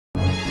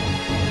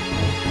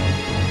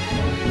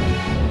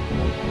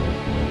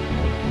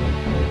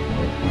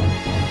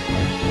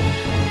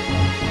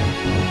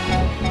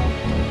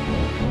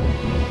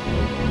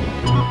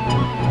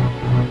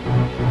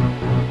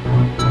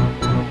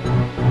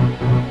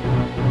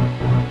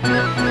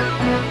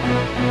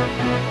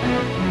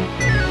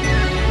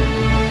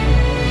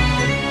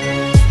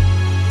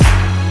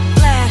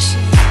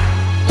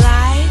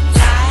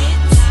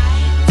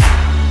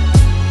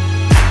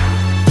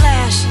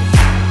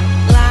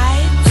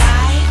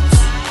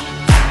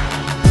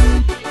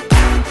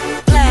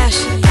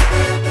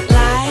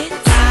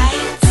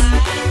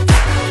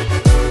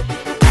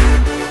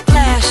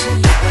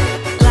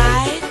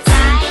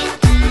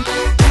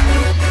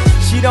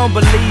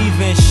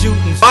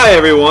Hi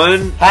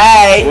everyone.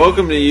 Hi.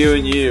 Welcome to You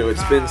and You.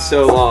 It's been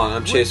so long.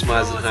 I'm Chase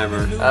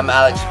Meisenheimer. I'm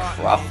Alex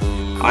Crawford.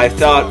 I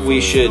thought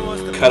we should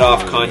cut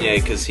off Kanye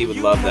because he would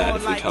love that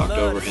if we talked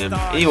over him.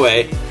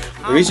 Anyway,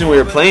 the reason we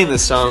were playing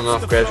this song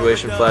off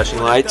Graduation Flashing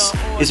Lights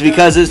is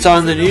because it's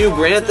on the new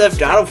Grand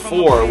Theft Auto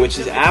 4, which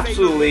is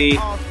absolutely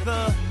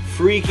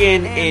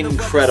freaking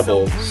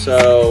incredible.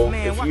 So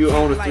if you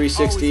own a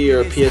 360 or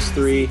a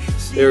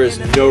PS3, there is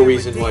no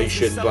reason why you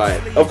shouldn't buy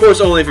it. Of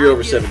course, only if you're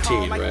over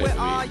 17, right?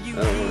 I don't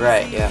know.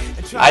 Right, yeah.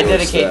 I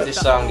dedicate this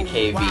song to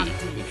KB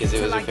because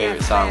it was her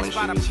favorite song when she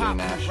was here in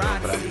Nashville,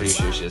 but I'm pretty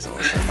sure she doesn't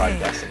listen to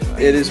podcasts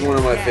anyway. It is one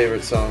of my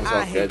favorite songs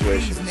off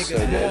Graduation. It's so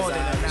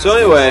good. So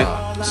anyway,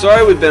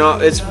 sorry we've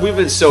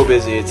been so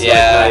busy. It's like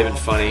not even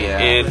funny. Yeah.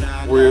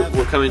 And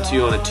we're coming to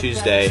you on a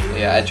Tuesday.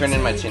 Yeah, I turned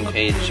in my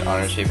 10-page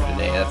honors paper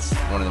today. That's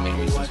one of the main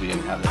reasons we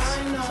didn't have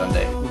this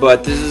Sunday.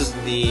 But this is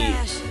the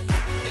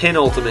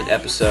penultimate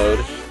episode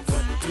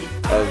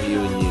of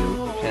You and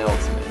You.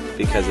 Penultimate.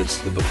 Because it's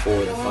the before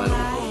the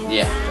final.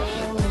 Yeah.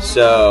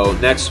 So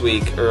next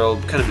week, or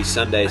it'll kind of be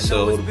Sunday,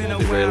 so it won't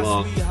be very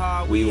long,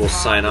 we will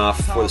sign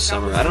off for the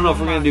summer. I don't know if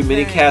we're going to do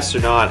mini casts or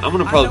not. I'm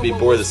going to probably be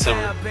bored this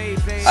summer. I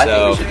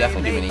think we should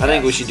definitely do mini casts. I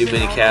think we should do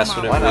mini casts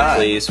whenever we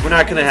please. We're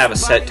not going to have a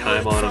set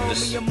time on them,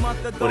 just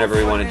whenever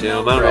we want to do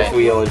them. I don't know if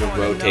we'll even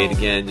rotate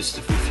again, just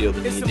if we feel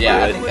the need to do it.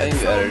 I think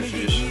the others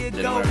should just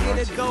do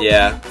whatever.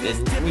 Yeah,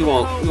 and we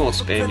won't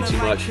spam you too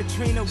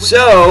much.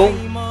 So,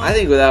 I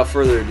think without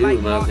further ado, we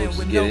might as well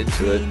just get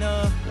into it.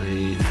 I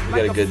mean, we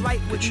got a good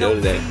show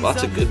today.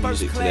 Lots of good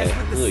music today.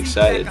 I'm really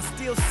excited.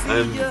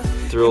 I'm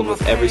thrilled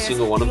with every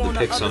single one of the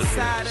picks on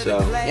here. So,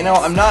 you know,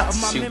 I'm not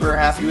super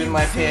happy with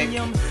my pick,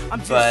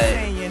 but I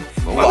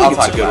think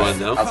it's a good one,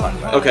 though. I'll talk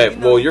about it. Okay,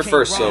 well, you're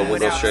first, so we'll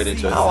go straight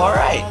into it. Oh, all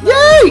right.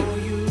 Yay!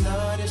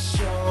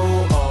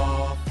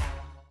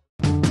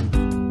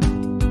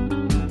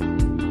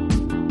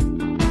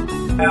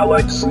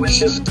 Alex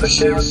wishes to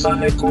share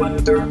Sonic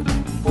Wonder.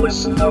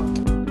 Listen up.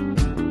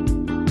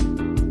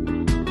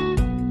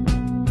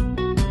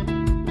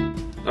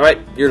 Alright,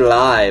 you're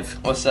live.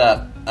 What's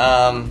up?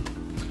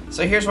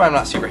 So here's why I'm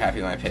not super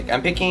happy with my pick.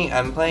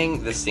 I'm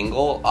playing the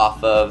single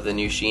off of the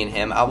new She and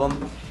Him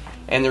album.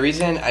 And the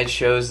reason I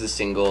chose the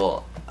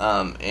single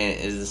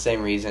is the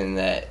same reason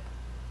that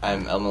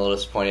I'm a little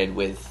disappointed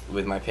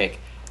with my pick.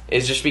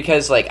 Is just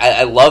because, like,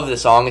 I love the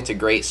song. It's a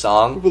great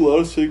song. We have a lot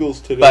of singles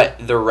today.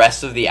 But the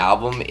rest of the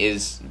album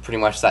is pretty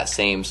much that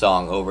same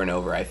song over and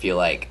over, I feel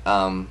like.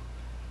 I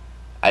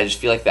just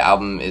feel like the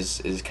album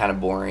is kind of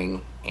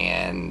boring,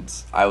 and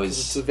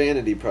it's a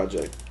vanity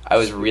project. I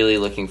was really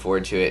looking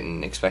forward to it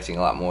and expecting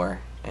a lot more,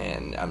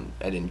 and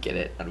I didn't get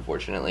it,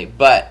 unfortunately.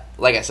 But,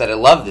 like I said, I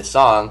love this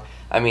song.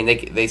 I mean,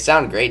 they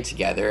sound great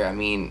together. I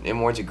mean,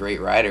 Immort's a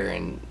great writer,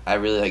 and I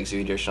really like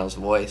Zooey Deschanel's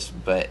voice,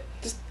 but...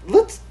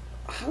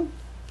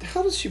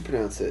 How does she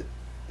pronounce it?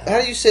 How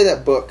do you say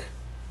that book?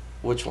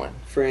 Which one?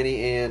 Franny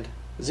and...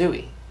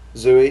 Zooey.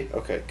 Zooey?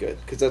 Okay, good.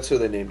 Because that's who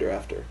they named her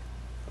after.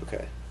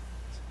 Okay.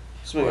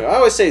 I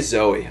always say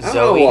Zoe. I don't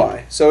know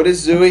why. So it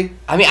is Zooey?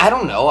 I mean, I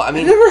don't know. I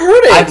mean, I've never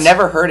heard it. I've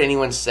never heard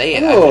anyone say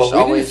it. I've just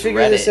always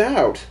figure this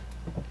out.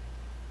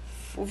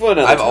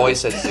 I've always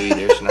said Zooey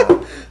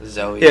Deschanel.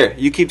 Zoe. Here,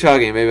 you keep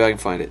talking. Maybe I can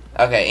find it.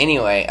 Okay,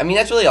 anyway. I mean,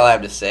 that's really all I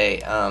have to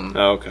say.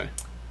 Okay.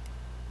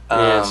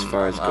 As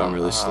far as going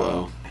really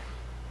slow.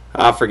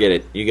 I'll forget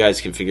it. You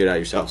guys can figure it out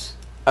yourselves.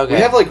 Okay.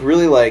 We have,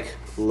 really,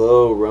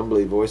 low,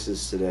 rumbly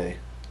voices today.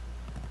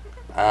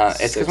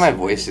 It's because my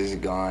voice is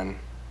gone.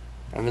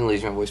 I've been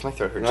losing my voice. My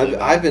throat hurts really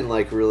bad. I've been,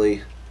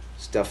 really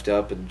stuffed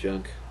up and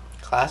junk.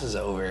 Class is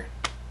over.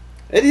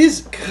 It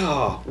is.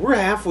 God, we're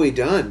halfway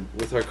done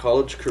with our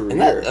college career. And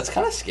that's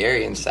kind of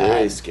scary and sad.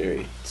 Very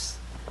scary.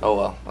 Oh,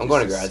 well. I'm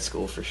going to grad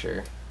school for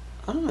sure.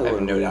 I don't know I have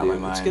what no doubt in my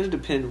mind. It's going to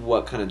depend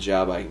what kind of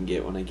job I can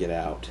get when I get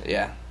out.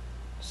 Yeah.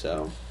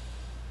 So...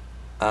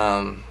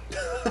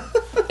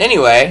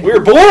 Anyway.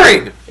 We're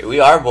boring! We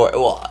are boring.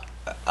 Well,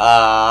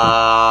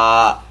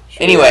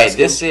 anyway,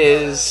 this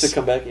is... To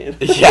come back in?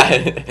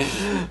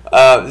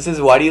 Yeah. This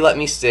is Why Do You Let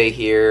Me Stay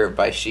Here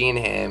by She and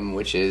Him,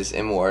 which is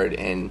Immort,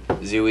 and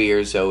Zooey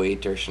or Zoe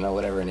Deschanel,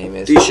 whatever her name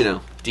is.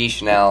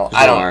 Deschanel.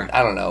 I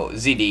don't know.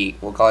 ZD.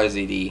 We'll call her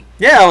ZD.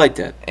 Yeah, I like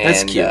that. And,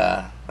 that's cute.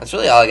 That's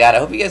really all I got. I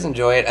hope you guys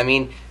enjoy it. I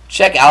mean,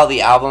 check out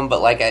the album, but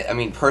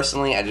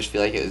personally, I just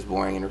feel like it was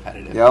boring and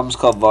repetitive. The album's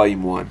called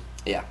Volume 1.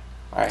 Yeah.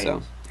 All right.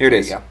 So, here it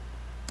is. You go.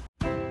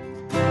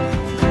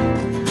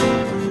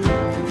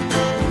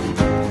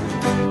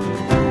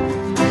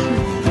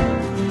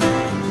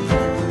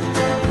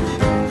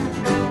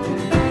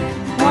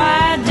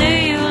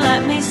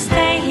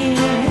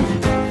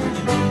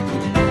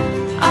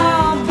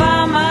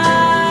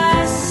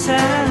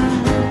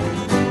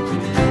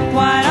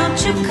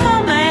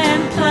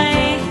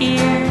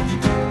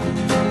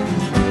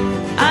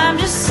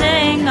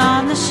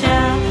 On the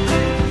shelf.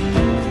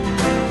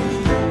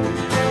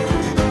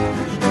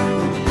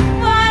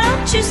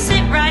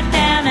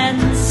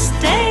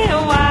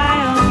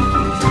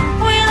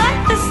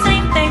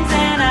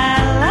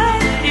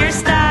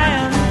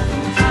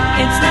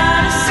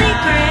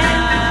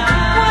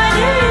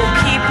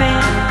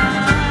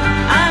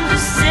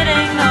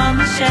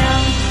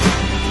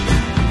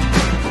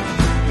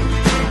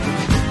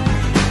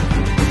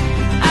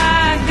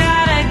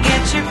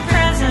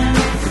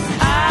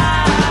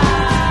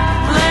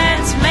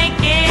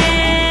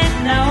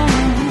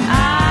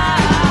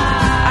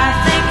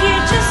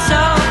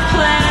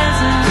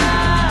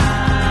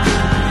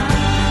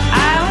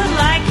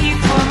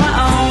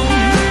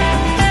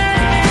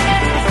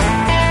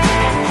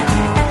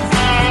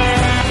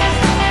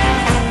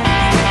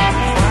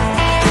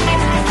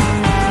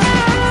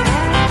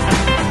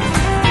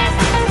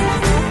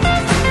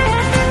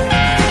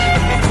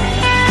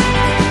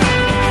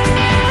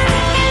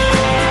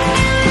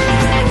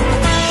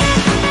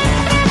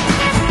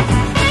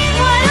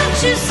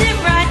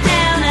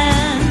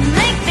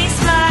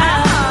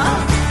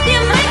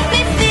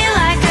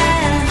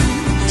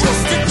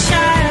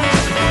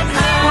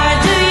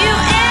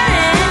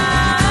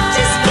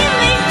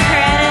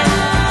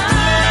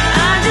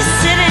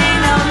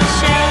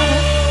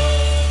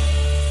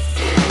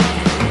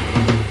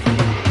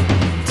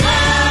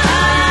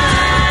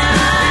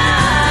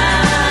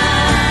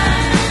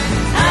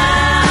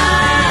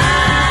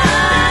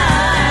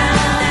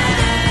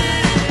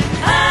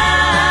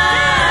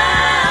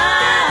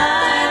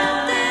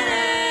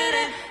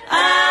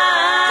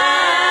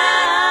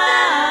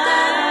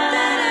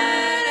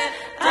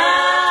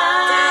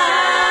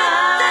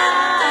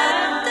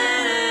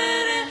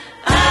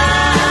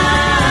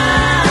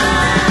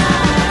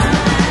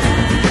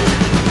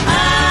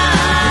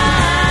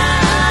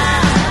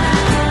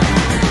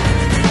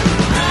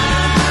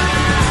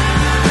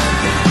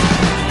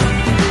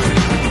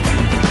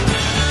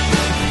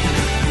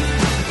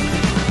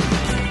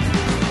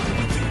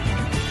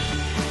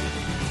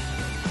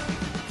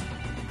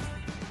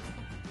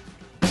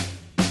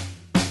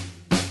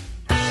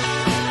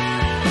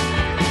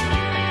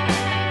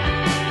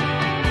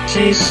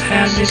 Chase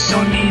has a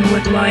song he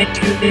would like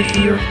to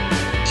hear.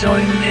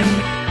 Join him.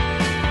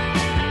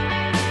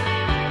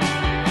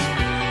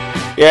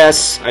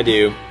 Yes, I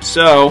do.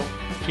 So,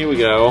 here we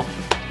go.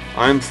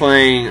 I'm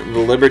playing the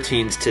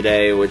Libertines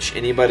today, which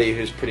anybody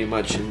who's pretty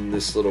much in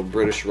this little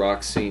British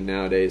rock scene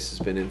nowadays has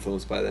been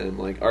influenced by them.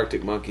 Like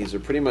Arctic Monkeys are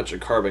pretty much a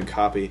carbon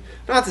copy.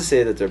 Not to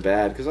say that they're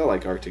bad, because I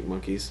like Arctic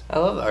Monkeys. I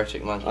love the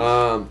Arctic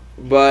Monkeys.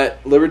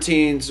 But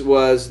Libertines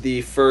was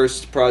the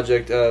first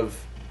project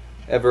of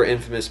ever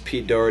infamous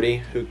Pete Doherty,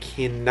 who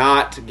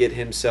cannot get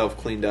himself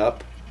cleaned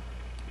up.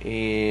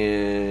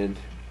 And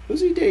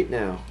who's he date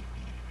now?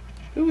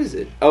 Who is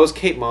it? Oh, it's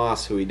Kate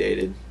Moss who he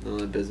dated. None of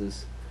that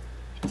business.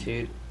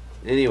 Dude.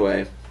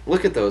 Anyway,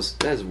 look at those.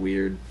 That's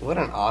weird. What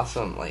an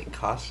awesome, like,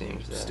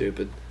 costumes, though.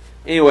 Stupid.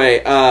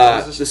 Anyway,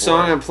 the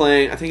song I'm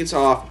playing, I think it's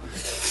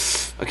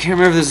off. I can't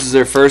remember if this is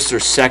their first or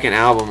second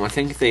album. I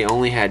think they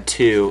only had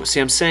 2. See,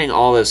 I'm saying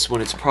all this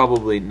when it's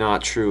probably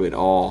not true at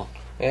all.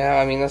 Yeah,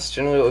 I mean, that's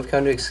generally what we've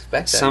come to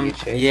expect out of you,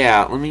 Chase.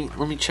 Yeah, let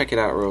me check it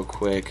out real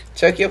quick.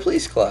 Tokyo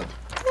Police Club.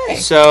 Hey.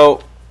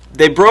 So,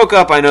 they broke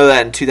up, I know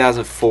that, in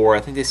 2004. I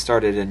think they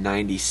started in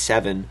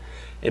 97.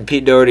 And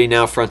Pete Doherty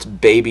now fronts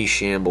Baby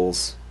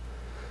Shambles.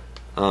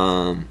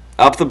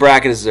 Up the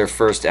Bracket is their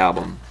first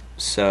album.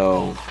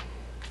 So,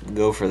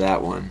 go for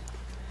that one.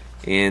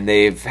 And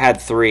they've had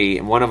 3,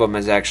 and one of them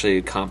is actually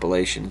a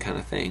compilation kind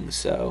of thing.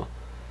 So,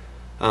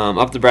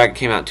 Up the Bracket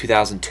came out in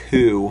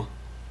 2002.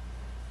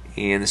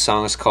 And the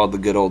song is called The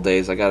Good Old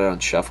Days. I got it on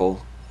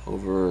shuffle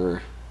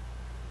over...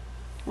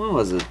 When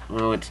was it?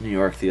 When I went to New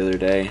York the other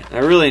day. I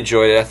really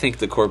enjoyed it. I think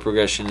the chord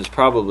progression is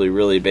probably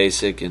really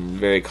basic and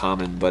very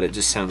common, but it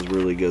just sounds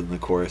really good in the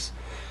chorus.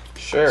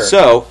 Sure.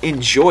 So,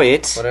 enjoy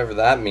it. Whatever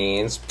that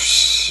means.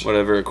 Psh.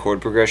 Whatever a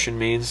chord progression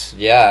means.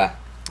 Yeah.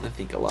 I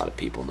think a lot of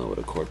people know what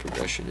a chord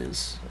progression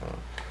is.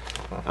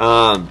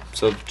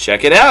 So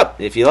check it out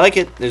if you like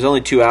it. There's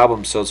only 2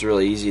 albums, so it's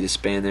really easy to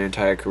span their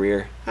entire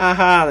career.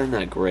 Haha, they're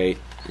not great.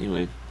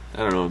 Anyway, I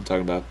don't know what I'm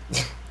talking about.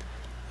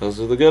 Those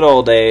are the good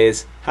old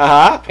days.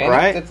 Haha, Panic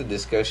right? at the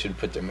Disco should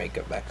put their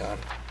makeup back on.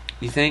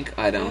 You think?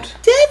 I don't.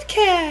 Death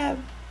Cab!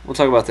 We'll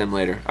talk about them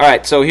later.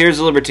 Alright, so here's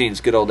the Libertines.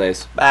 Good old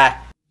days. Bye.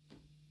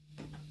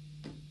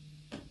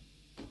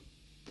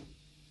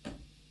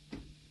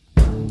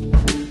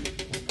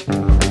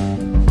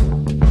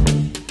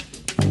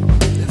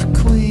 If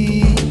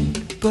Queen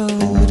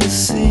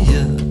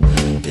Boadicea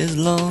is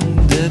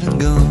long dead and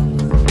gone,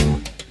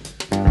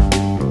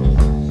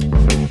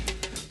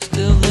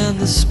 still then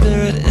the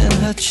spirit in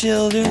her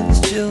children's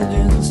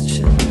children,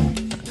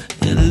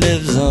 it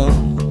lives on.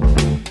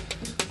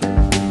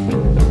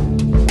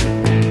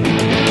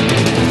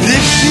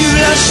 If you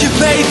lost your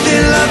faith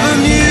in love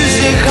and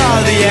music,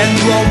 oh, the end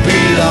won't be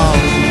long.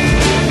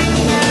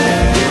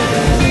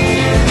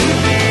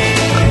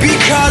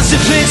 Because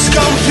if it's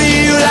gonna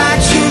feel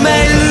like you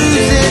may lose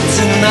it,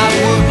 and that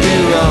would be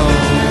wrong.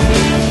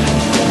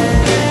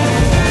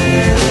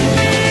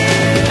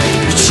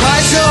 I try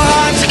so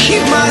hard to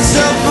keep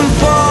myself from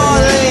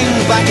falling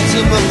back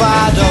into my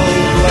bad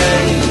old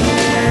ways,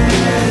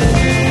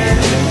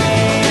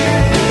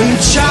 and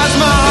charge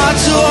my heart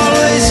to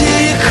always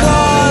hear you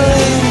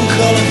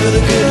calling for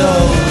the good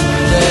old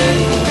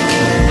days.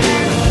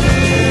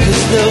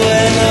 'Cause there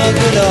were no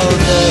good old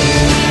days.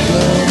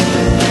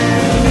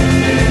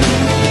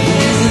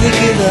 These are the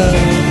good old days.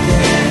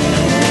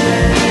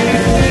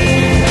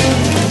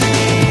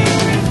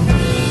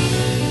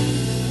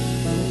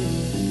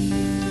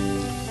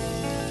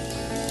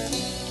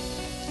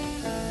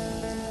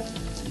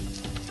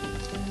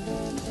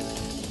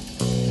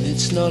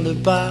 It's not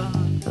about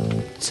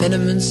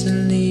tenements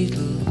and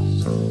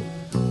needles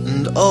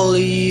and all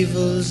the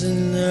evils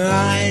in their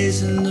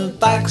eyes and the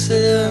backs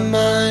of their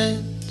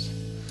minds.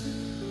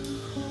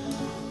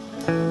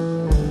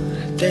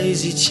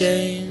 Daisy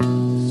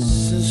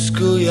chains and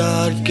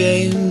schoolyard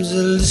games, a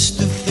list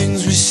of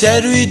things we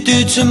said we'd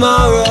do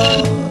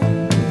tomorrow.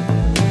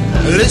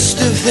 A list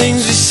of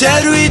things we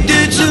said we'd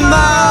do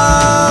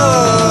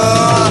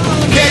tomorrow.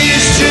 Get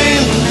your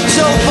stream,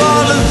 so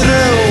falling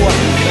through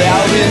the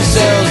Albion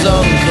sails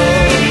on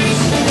course.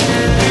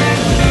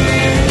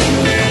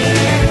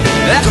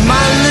 The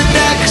man the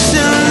decks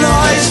and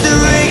noise the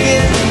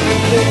rigging, the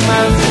big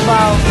man's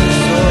about the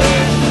sword.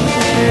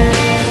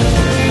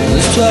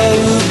 There's 12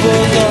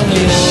 rubles on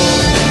the oar.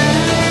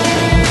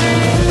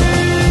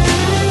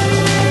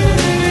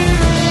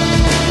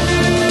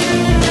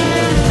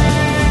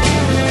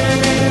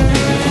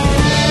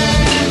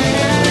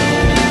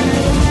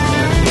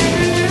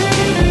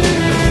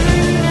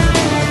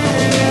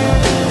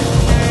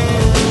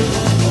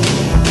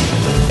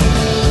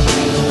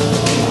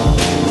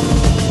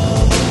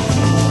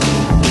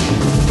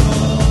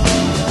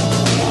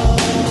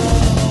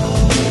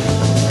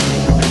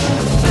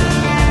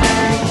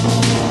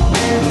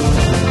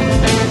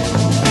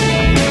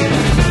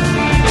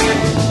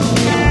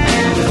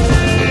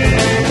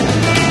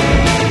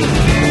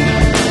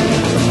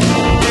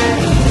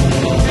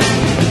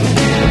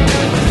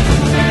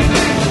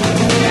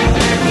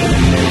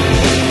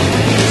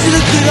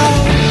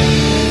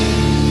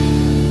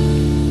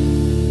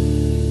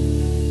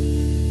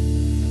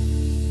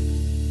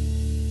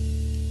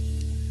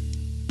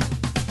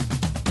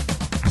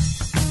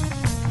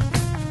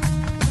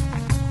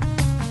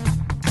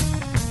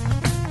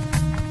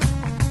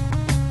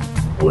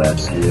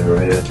 Let's hear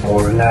it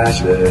for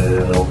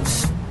Nashville.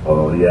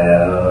 Oh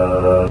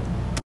yeah.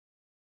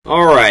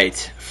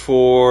 Alright,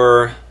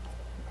 for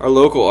our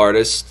local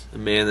artist, a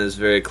man that is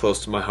very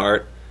close to my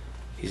heart.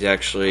 He's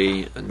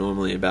actually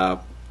normally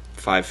about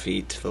 5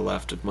 feet to the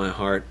left of my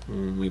heart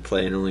when we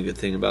play An Only Good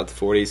Thing About the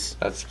 40s.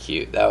 That's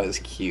cute. That was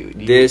cute.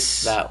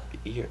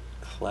 You're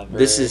clever.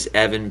 This is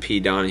Evan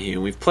P.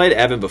 Donahue. We've played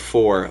Evan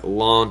before a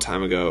long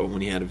time ago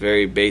when he had a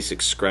very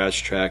basic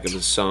scratch track of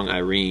his song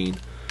Irene,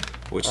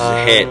 which is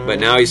a hit. But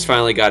now he's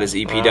finally got his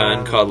EP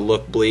done called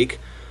Look Bleak.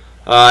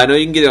 I know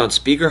you can get it on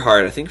Speaker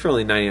Heart, I think for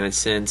only 99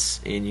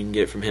 cents, and you can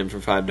get it from him for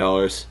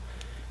 $5.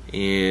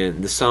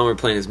 And the song we're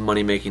playing is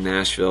Money Making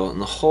Nashville, and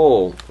the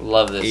whole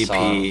Love this EP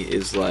song.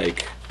 is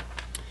like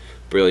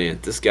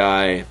brilliant. This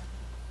guy,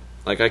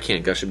 like, I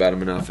can't gush about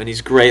him enough, and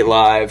he's great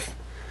live.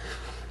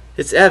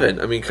 It's Evan.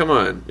 I mean, come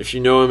on. If you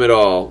know him at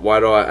all, why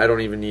do I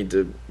don't even need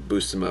to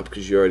boost him up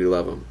because you already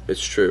love him.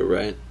 It's true,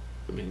 right?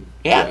 I mean,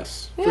 Yeah.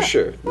 yes, Yeah. for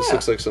sure. This Yeah.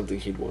 looks like something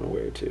he'd want to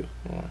wear too.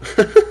 Yeah.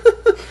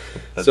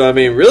 So I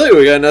mean, really,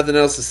 we got nothing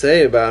else to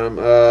say about him.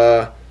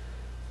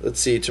 Let's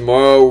see.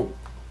 Tomorrow,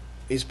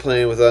 he's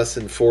playing with us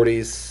in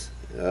 40s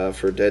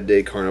for Dead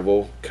Day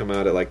Carnival. Come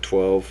out at like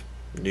 12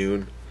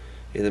 noon,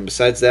 and then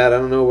besides that, I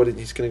don't know what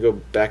he's going to go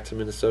back to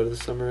Minnesota this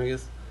summer. I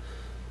guess,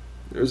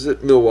 or is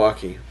it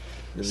Milwaukee?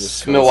 In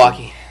Wisconsin?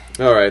 Milwaukee.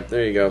 All right,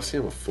 there you go. See,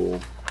 I'm a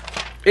fool.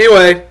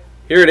 Anyway,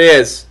 here it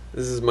is.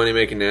 This is Money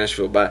Making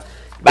Nashville by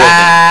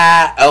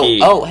Bye. P.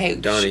 Hey,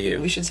 Donahue.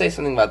 we should say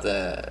something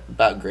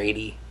about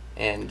Grady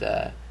and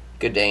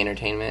Good Day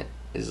Entertainment.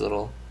 His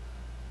little.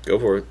 Go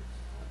for it.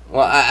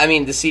 Well, I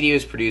mean, the CD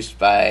was produced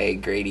by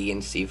Grady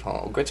and Steve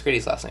Holmes. What's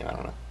Grady's last name? I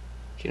don't know.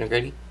 Do you know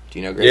Grady? Do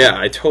you know Grady? Yeah,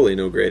 I totally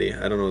know Grady.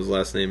 I don't know his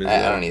last name.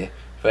 I don't either.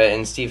 But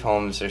and Steve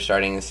Holmes are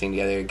starting this thing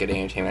together. Good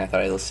Day Entertainment. I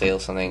thought I'd say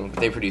something.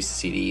 They produced the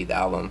CD, the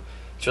album.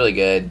 It's really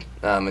good.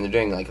 And they're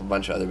doing like a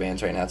bunch of other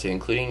bands right now too,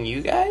 including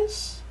you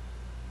guys.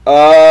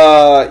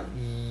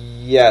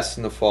 Yes,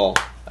 in the fall.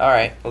 All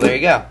right. Well, there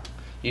you go.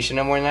 You should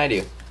know more than I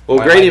do. Well,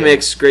 Why am I Grady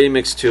doing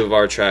mixed 2 of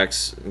our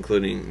tracks,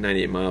 including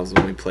 98 Miles,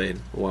 when we played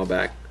a while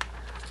back.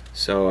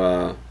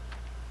 So,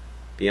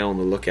 be on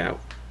the lookout.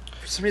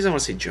 For some reason, I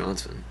want to say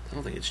Johnson. I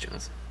don't think it's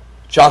Johnson.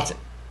 Johnson.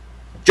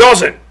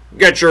 Johnson,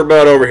 get your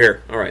butt over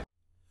here. All right.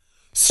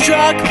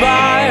 Struck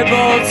by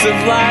bolts of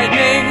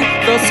lightning,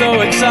 felt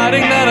so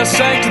exciting that I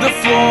sank to the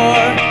floor.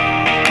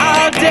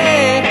 All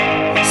day,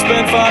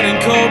 spent fighting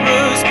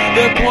cobras,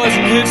 their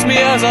poison hits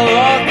me as I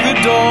lock the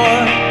door.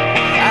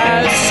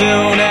 As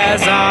soon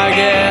as I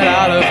get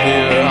out of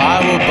here,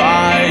 I will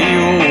buy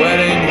you a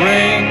wedding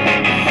ring,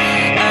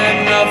 and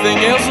nothing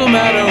else will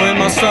matter when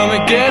my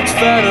stomach gets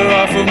fatter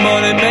off of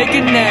money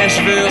making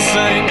Nashville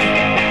sing.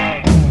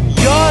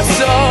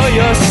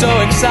 You're so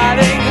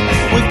exciting,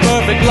 with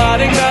perfect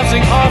lighting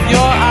bouncing off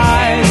your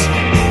eyes.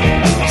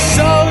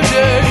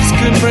 Soldiers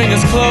could bring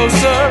us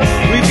closer,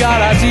 we've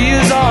got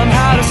ideas on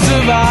how to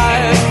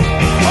survive.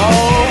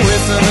 Oh,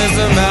 wisdom is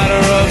a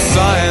matter of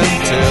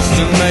scientists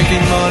and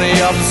making money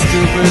off of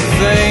stupid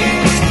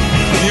things.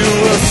 You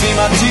will see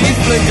my teeth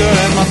flicker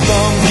and my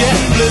thumbs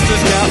getting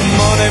blisters, counting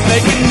money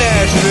making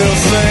Nashville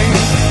sing.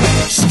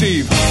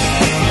 Steve.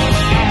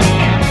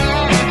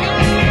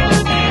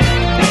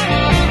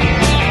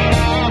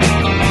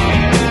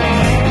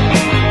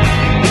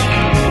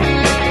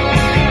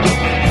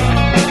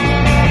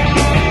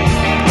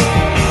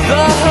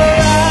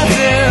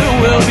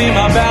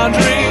 My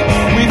boundary,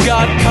 we've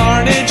got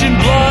carnage and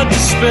blood to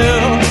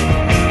spill.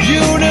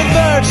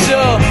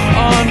 Universal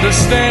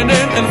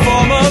understanding in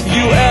form of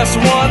US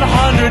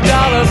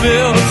 $100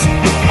 bills.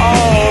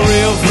 All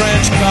real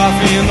French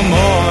coffee in the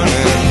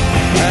morning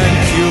and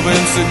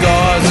Cuban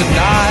cigars at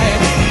night.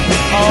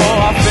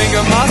 Oh, I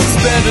finger my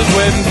suspenders,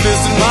 waving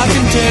fists in my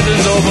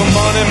contenders over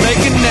money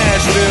making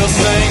Nashville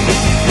sing.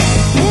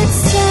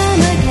 It's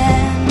time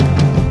again.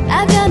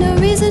 I've got no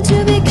reason to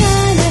be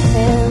kind to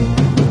him.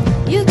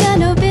 You got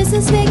no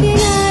business making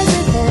eyes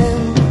at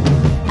him.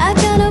 I've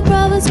got no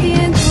problems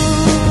being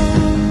cool.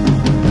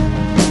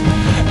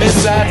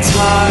 It's that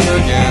time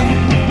again.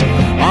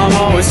 I'm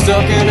always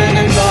stuck in an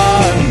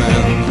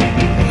environment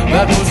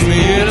that puts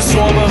me in a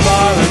swarm of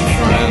violent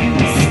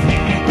friends.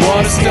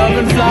 What a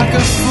stubborn flock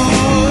of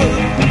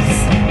fools.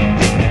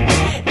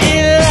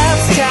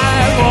 Elapsed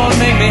time won't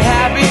make me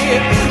happy,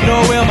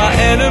 nor will my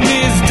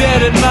enemies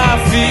dead at my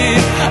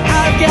feet.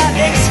 I've got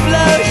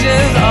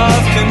explosions of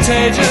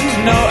contagions,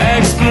 no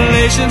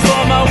explanations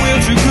for my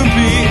will to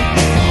compete.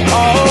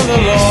 Oh,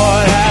 the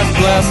Lord has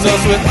blessed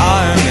us with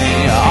irony.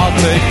 I'll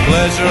take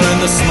pleasure in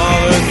the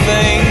smaller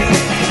things.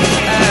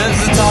 As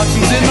the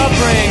toxins in my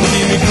brain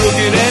keep me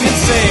crooked and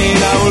insane,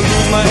 I will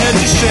lose my head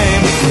to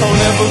shame. I'll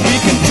never be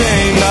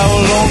contained. I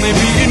will only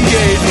be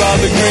engaged by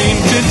the green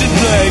tinted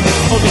plague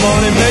of the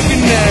money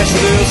making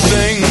Nashville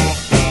sing.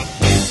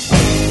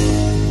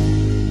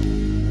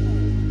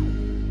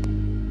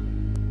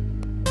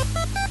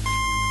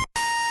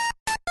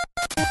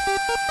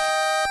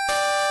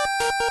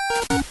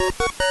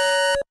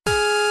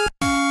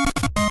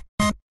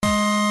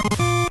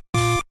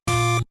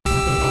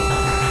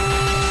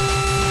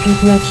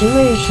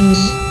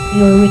 Congratulations,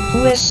 your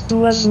request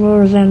was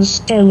more than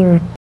stellar.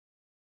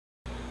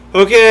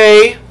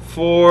 Okay,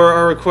 for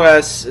our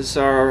requests, it's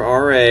our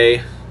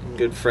RA,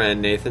 good friend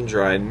Nathan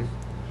Dryden,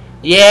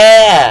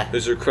 Yeah!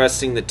 who's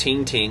requesting the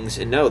Ting Tings,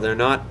 and no, they're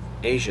not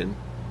Asian.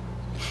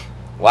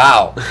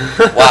 Wow.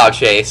 Wow,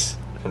 Chase.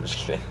 I'm just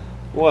kidding.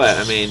 What?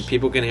 I mean,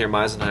 people can hear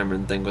Meisenheimer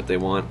and think what they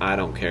want. I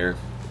don't care.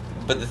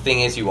 But the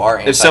thing is, you are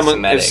If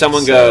someone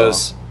anti-Semitic.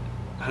 goes,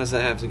 how does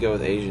that have to go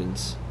with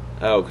Asians?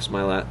 Oh, because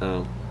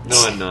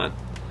no, I'm not.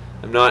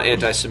 I'm not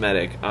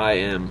anti-Semitic. I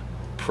am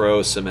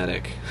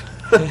pro-Semitic.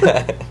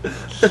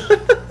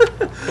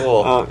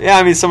 Cool. Yeah,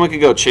 I mean, someone could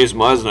go Chase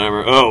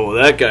Meisenheimer. Oh,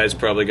 well, that guy's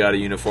probably got a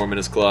uniform in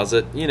his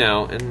closet,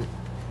 and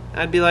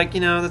I'd be like,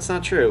 that's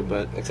not true.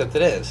 But Except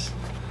it is.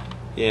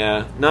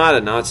 yeah, not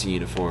a Nazi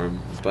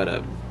uniform, but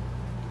a.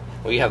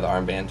 Well, you have the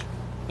armband.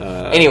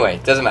 Uh, Anyway,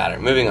 doesn't matter.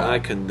 Moving I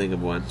on. couldn't think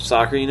of one.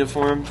 Soccer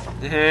uniform.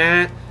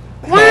 Eh.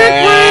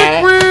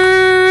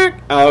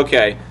 Oh,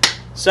 okay.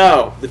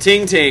 So the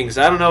Ting Tings.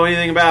 I don't know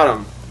anything about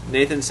them.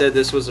 Nathan said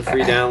this was a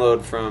free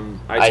download from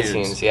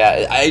iTunes,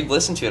 yeah. I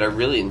listened to it. I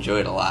really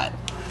enjoyed it a lot.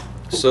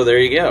 So there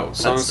you go.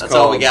 That's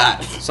all we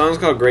got. Song's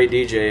called Great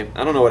DJ.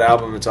 I don't know what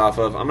album it's off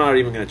of. I'm not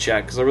even going to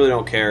check because I really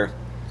don't care.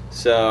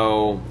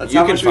 So That's you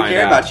how can much we find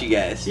care out. about you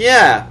guys.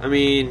 Yeah, I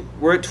mean,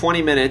 we're at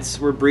 20 minutes.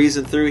 We're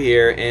breezing through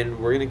here, and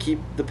we're going to keep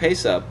the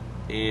pace up.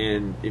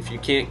 And if you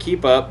can't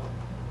keep up,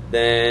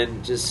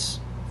 then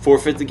just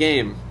forfeit the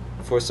game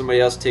before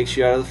somebody else takes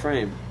you out of the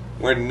frame.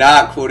 We're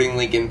not quoting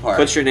Linkin Park.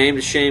 Put your name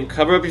to shame.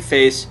 Cover up your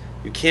face.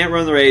 You can't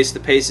run the race. The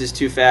pace is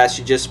too fast.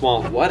 You just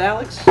won't. What,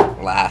 Alex?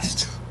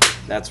 Last.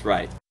 That's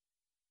right.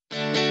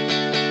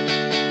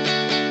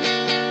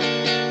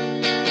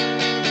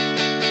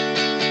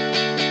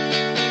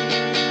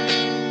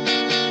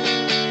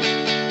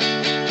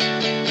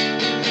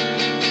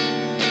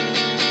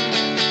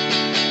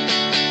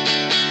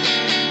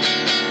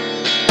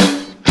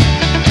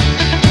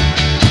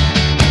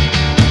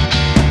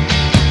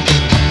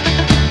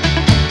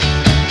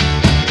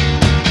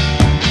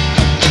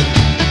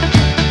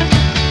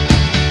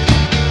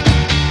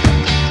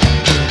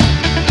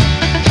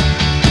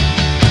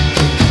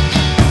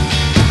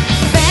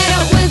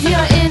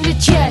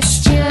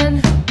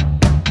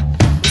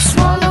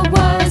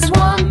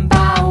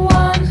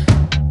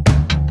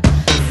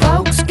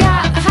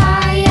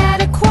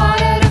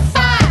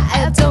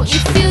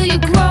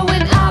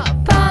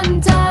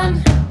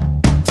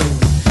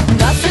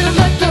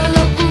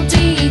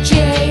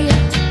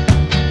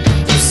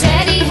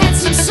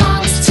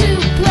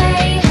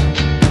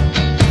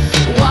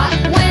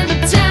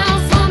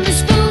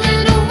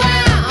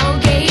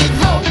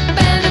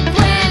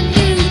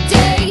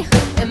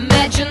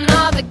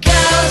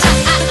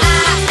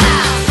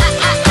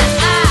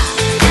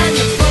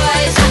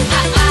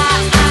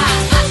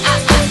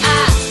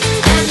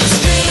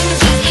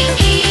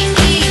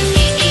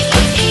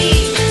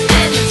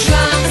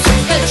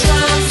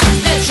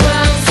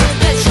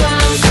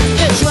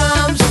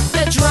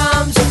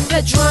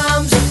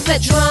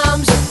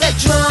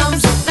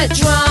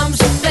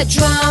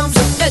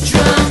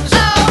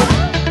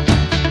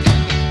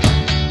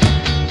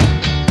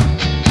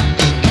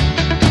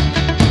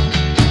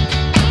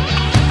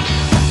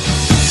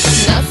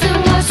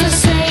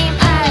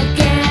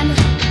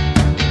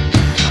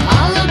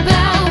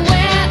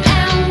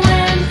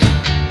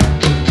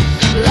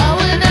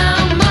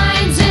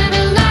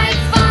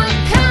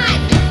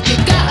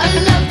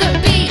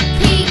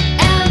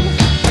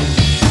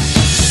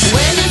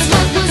 When it's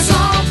what was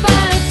all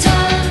but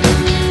done,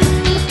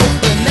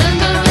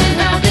 remembering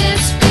how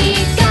this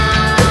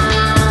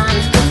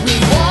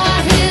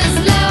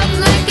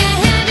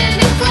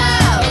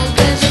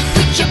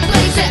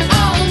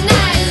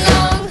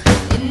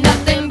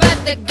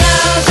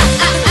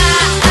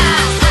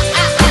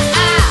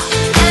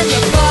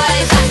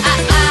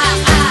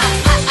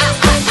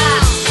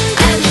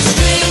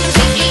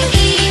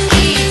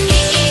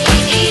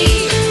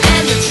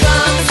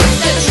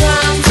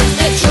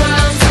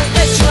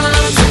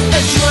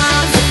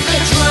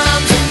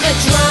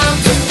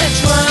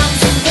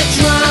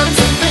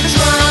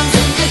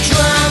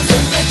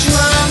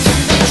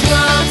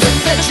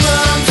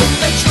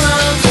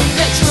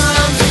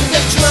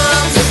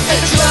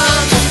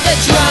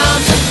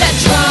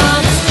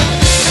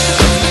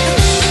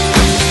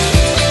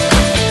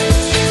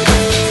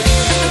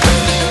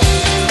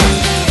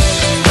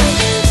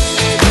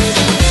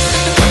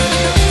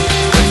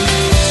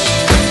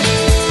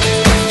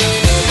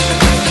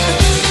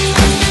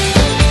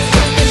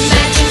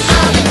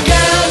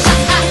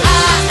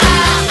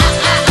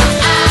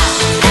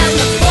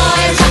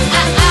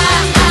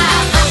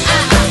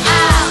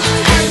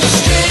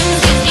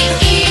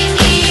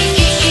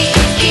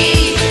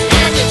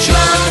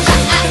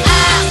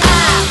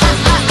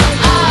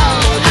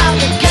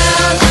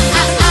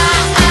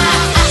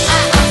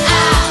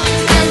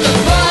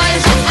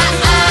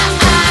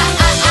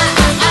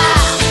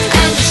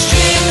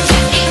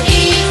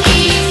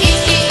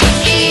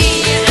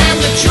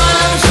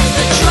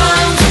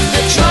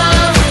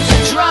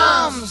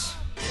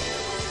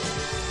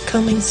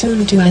coming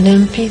soon to an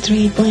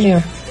MP3 player,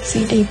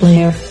 CD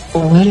player,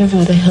 or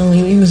whatever the hell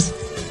you use.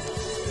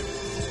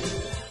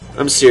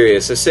 I'm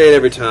serious. I say it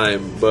every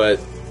time,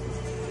 but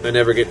I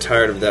never get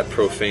tired of that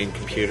profane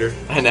computer.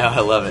 I know,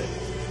 I love it.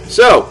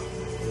 So,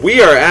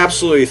 we are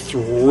absolutely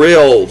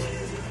thrilled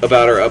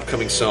about our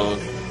upcoming song.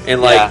 And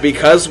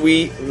because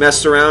we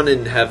messed around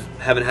and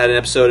haven't had an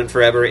episode in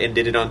forever and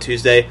did it on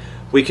Tuesday,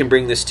 we can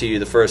bring this to you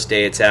the first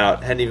day it's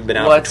out. Hadn't even been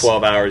out for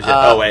 12 hours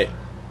yet.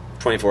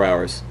 24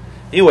 hours.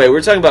 Anyway,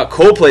 we're talking about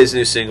Coldplay's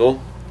new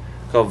single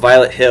called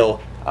Violet Hill.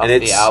 Off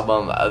the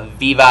album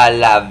Viva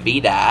la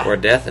Vida. Or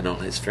Death and All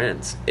His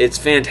Friends. It's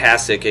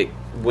fantastic. It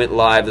went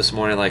live this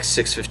morning at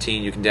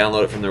 6:15. You can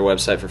download it from their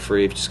website for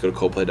free. Just go to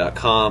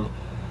Coldplay.com.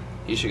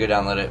 You should go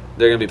download it.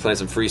 They're going to be playing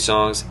some free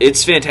songs.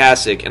 It's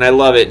fantastic, and I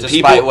love it.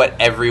 Despite what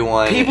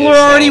everyone People is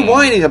are already saying.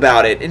 whining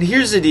about it. And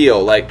here's the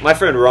deal. My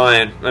friend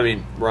Ryan,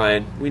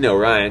 we know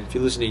Ryan. If you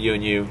listen to You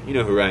and You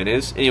know who Ryan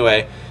is.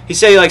 Anyway, he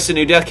said he likes the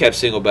new Death Cab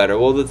single better.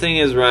 Well, the thing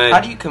is, Ryan...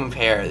 How do you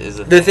compare?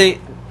 The thing.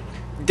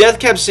 Death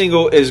Cab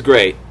single is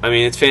great.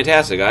 It's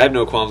fantastic. I have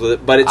no qualms with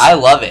it. But I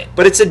love it.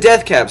 But it's a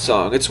Death Cab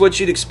song. It's what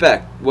you'd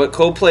expect. What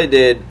Coldplay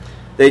did,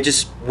 they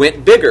just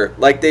went bigger,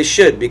 like they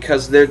should,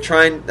 because they're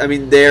trying...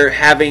 they're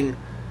having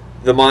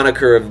the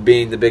moniker of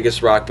being the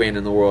biggest rock band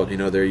in the world.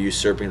 They're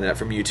usurping that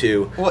from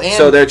U2. Well,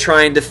 so they're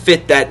trying to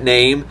fit that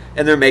name,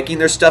 and they're making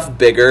their stuff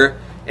bigger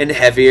and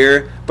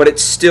heavier, but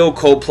it's still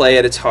Coldplay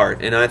at its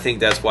heart, and I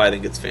think that's why I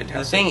think it's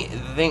fantastic.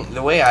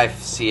 The way I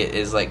see it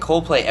is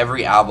Coldplay,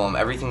 every album,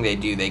 everything they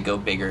do, they go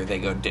bigger, they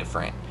go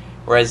different.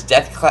 Whereas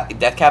Death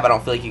Cab, I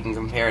don't feel like you can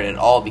compare it at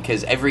all,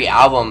 because every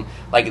album,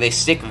 they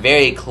stick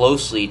very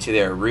closely to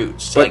their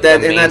roots. But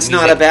that's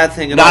not a bad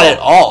thing at all. Not at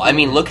all.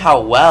 Look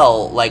how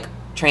well,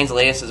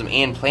 Transatlanticism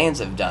and Plans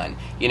have done.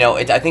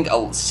 I think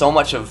so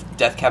much of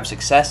Death Cab's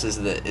success is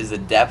the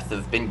depth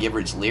of Ben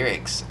Gibbard's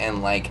lyrics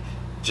and,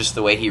 just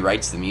the way he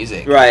writes the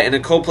music. Right, and a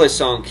Coldplay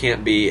song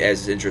can't be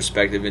as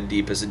introspective and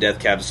deep as a Death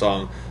Cab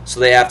song, so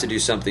they have to do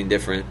something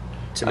different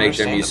to make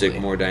their music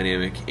more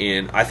dynamic.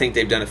 And I think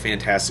they've done a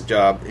fantastic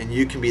job, and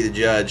you can be the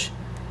judge.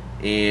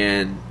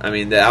 And,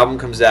 the album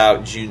comes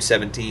out June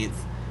 17th,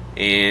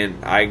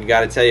 and I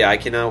gotta tell you, I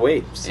cannot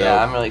wait. So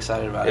yeah, I'm really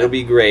excited about it. It'll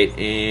be great,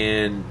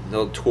 and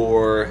they'll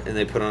tour, and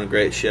they put on a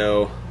great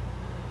show.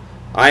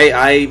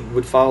 I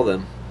would follow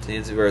them to the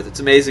ends of earth.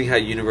 It's amazing how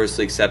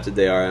universally accepted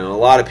they are, and a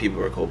lot of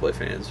people are Coldplay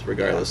fans,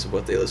 regardless of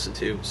what they listen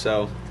to.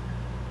 So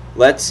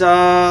let's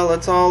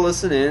all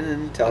listen in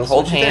and tell us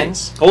hold what you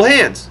hands. think. Hold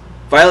hands.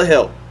 Violet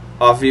Hill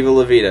off Viva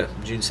La Vida,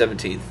 June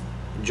 17th.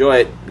 Enjoy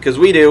it, because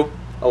we do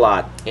a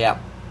lot. Yeah.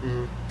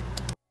 Mm-hmm.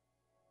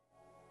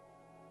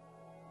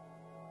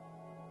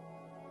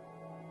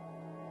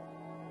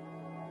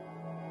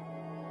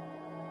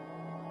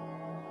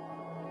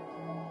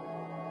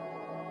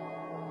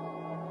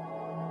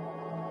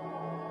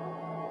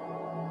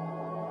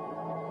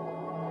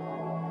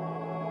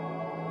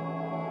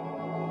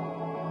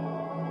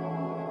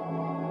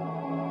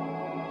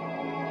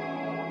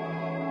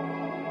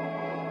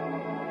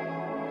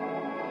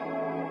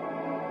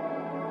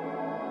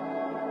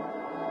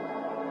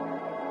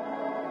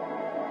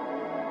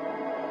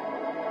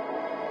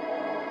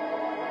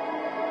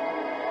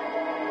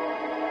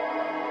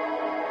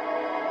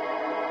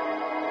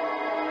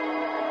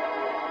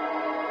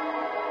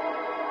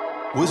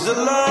 Was a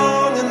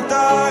long and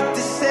dark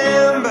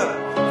December.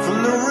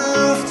 From the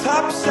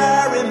rooftops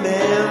I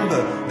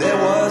remember there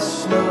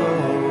was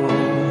snow,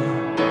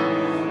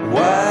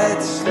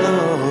 white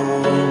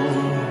snow.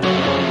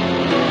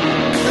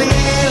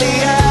 Clearly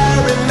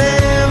I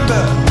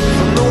remember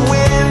from the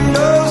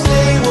windows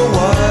they were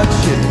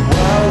watching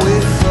while we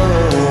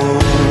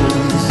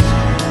froze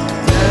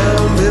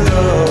down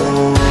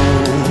below.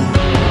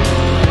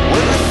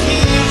 When the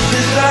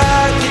future's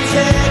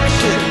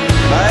architecture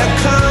by a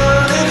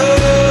carnival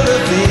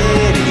of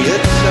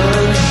idiots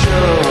on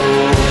show,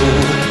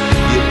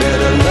 you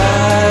better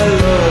lie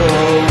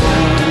low.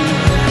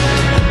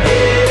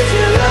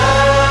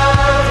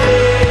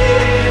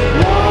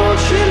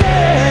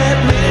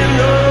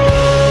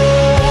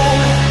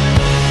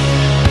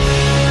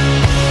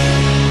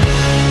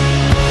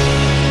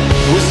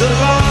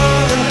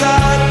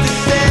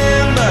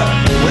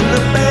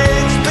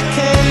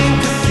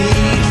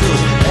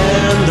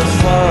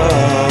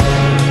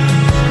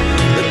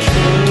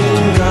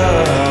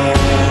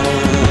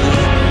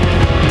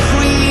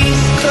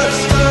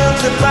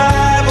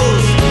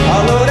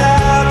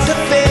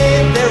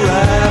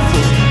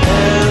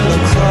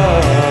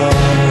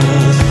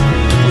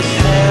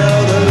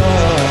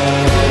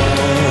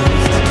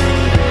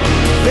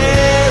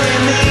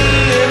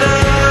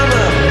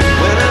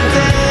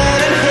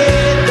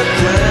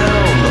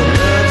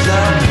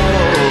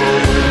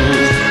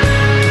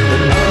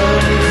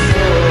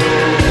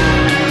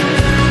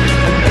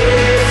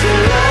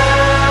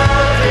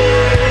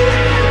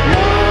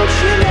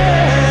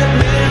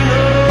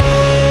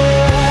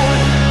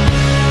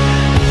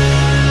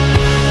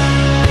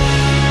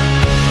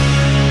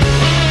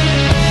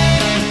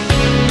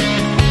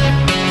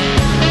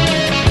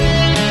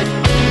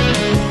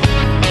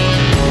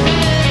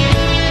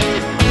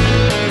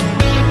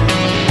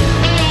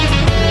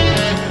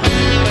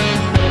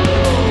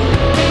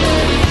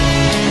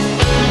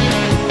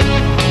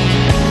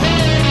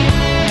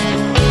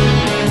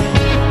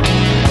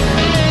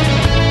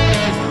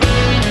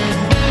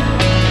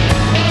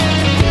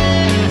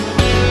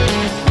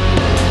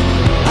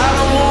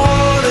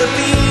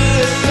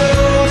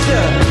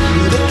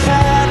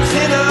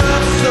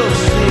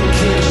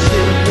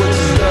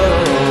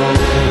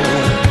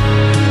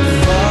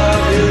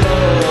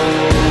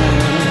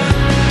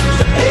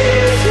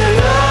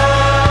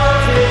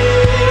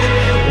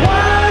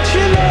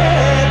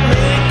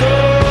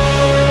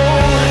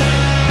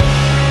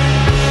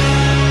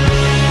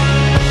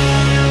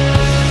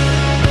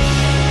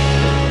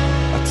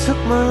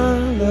 my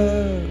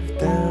love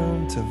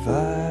down to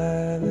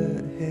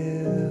Violet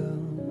Hill.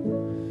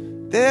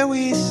 There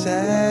we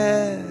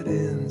sat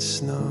in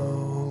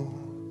snow.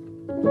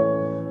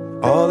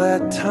 All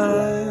that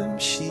time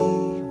she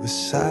was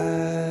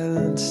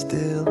silent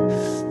still.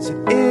 So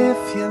if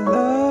you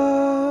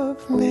love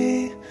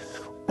me,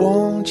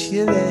 won't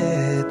you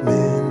let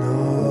me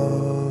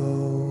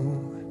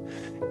know?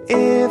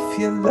 If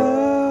you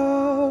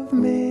love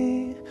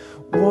me,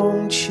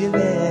 won't you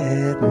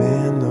let me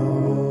know?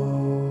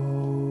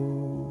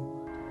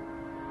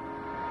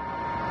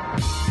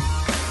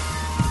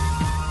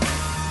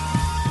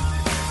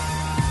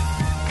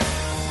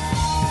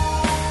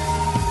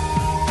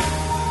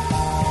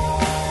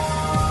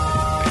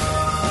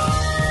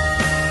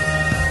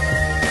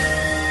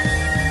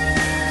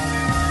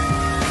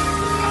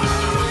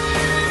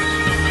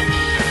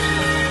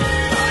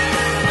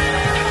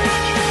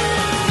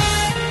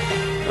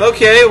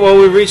 Okay, well,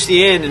 we've reached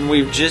the end, and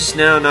we've just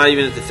now not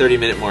even at the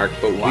 30-minute mark,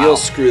 but we'll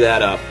screw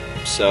that up.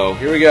 So,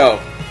 here we go.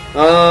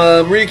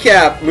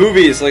 Recap,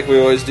 movies, like we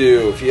always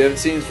do. If you haven't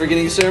seen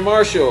Forgetting Sarah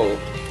Marshall,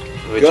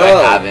 Which I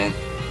haven't.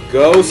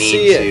 Go I see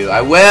need it. to.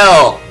 I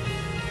will!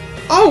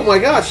 Oh my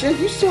gosh, yeah,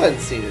 you still hadn't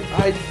seen it.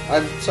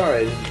 I'm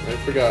sorry, I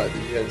forgot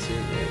that you hadn't seen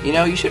it yet. You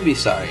know, you should be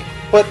sorry.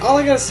 But all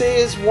I gotta say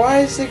is,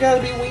 why is there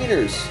gotta be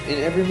wieners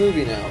in every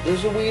movie now?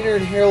 There's a wiener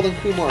in Harold and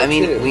Kumar, I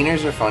mean, too.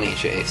 wieners are funny,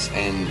 Chase,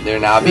 and they're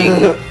now being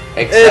accepted.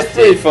 It's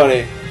pretty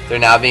funny. They're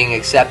now being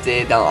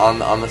accepted on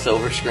the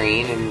silver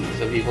screen, and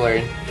so people are,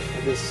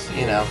 I guess,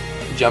 you know,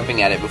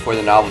 jumping at it before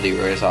the novelty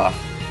wears off.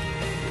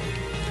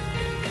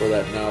 for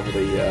that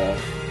novelty,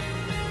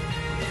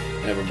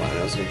 never mind,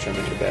 I was gonna try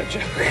to make a bad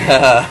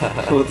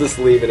joke. We'll just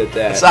leave it at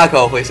that. It's not a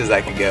couple places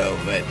I could go,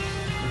 but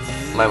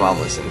my mom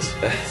listens.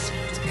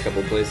 It's a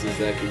couple places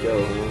that could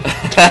go,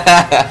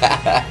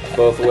 huh?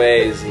 Both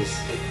ways.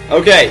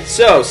 Okay,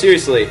 so,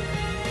 seriously,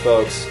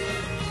 folks.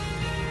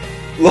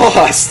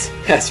 Lost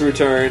has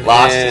returned.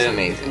 Lost is and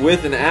amazing.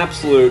 with an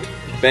absolute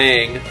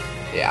bang,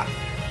 Yeah.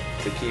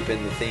 to keep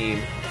in the theme.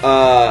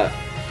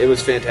 It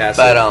was fantastic.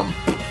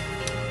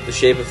 But, The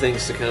Shape of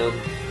Things to Come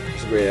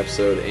was a great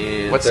episode,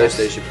 and What's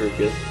Thursday next? should prove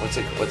good. what's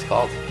it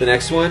called? The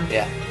next one?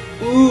 Yeah.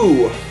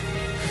 Ooh.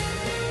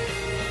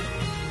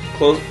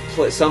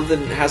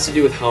 Something has to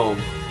do with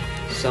home.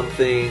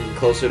 Something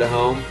closer to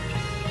home.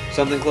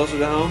 Something closer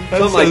to home?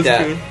 Something like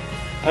that.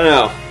 I don't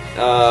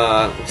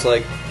know. Looks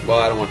like, well,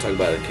 I don't want to talk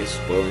about it in case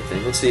of spoiling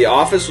anything. Let's see.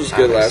 Office was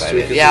good I'm last excited.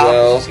 week as yeah,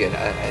 well. Office was good.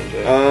 I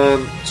enjoyed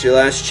it. It's your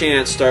last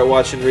chance. Start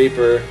watching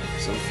Reaper.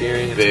 So I'm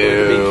fearing it's going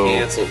to Boo. be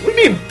canceled. What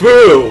do you mean,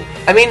 boo?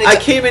 I mean, I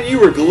came in, you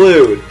were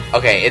glued.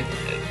 okay,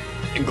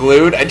 it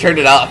glued. I turned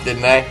it off,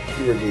 didn't I?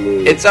 You were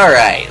glued. It's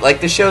alright. Like,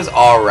 the show's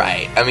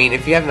alright. I mean,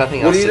 if you have nothing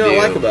What else do you to not do...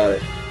 like about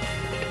it?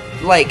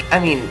 Like, I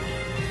mean,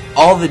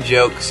 all the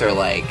jokes are,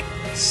 like,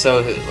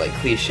 so, like,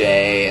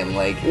 cliche, and,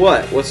 like...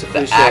 What? What's the The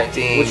cliche?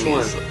 acting... Which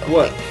one? is-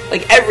 What?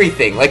 Like,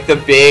 everything. Like, the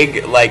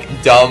big, like,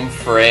 dumb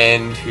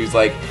friend who's,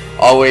 like,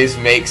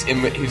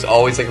 who's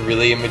always, like,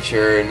 really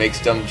immature and makes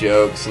dumb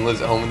jokes and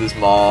lives at home with his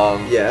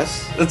mom.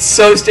 Yes. That's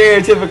so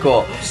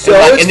stereotypical. So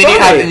and, like, it's and then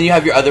funny. you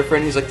have your other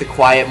friend who's, like, the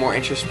quiet, more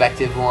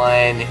introspective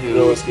one who...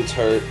 Lois gets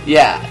hurt.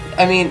 Yeah,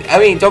 I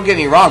mean, don't get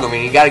me wrong. I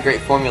mean, you got a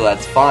great formula.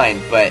 It's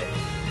fine, but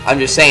I'm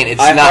just saying it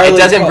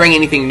doesn't bring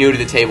anything new to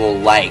the table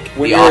like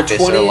The Office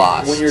or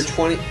Lost. When you're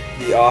 20,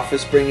 The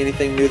Office bring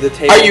anything new to the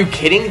table? Are you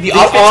kidding? The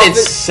Office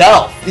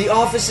itself, The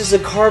Office is a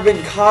carbon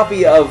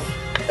copy of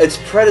its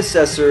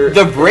predecessor,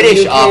 the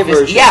British UK Office.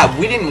 version. Yeah,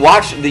 we didn't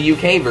watch the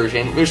UK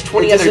version. There's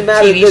 20 It other doesn't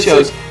matter. TV It's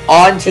shows a-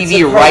 on it's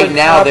TV a right carbon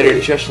now that copy.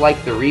 are just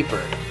like The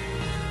Reaper.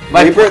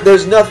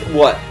 There's nothing.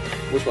 What?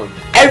 Which one?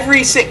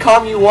 Every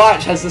sitcom you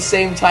watch has the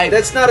same type.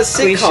 That's not a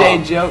cliche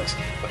sitcom. jokes.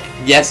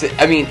 Yes,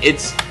 I mean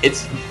it's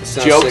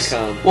not a jokes.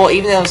 sitcom. Well,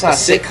 even though it's not A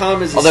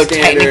sitcom is a although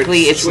standard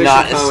technically it's situation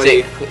not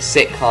comedy. a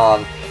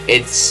sitcom.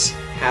 It's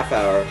Half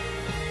hour.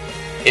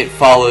 it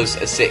follows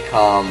a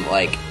sitcom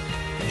like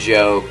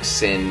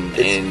jokes and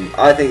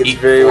I think it's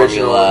equal very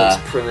original formula. in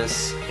its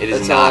premise. It is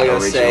That's not all I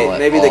gotta original say. at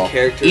Maybe all. the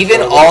characters.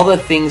 Even are all the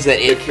things that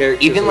the it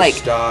characters even are like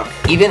stock.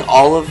 even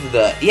all of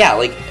the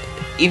like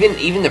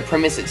even the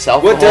premise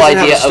itself. What the whole doesn't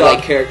have idea a stock of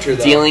like character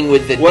though? dealing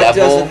with the What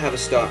devil. doesn't have a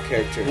stock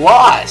character?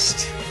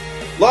 Lost.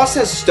 Lost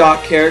has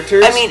stock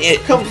characters. I mean,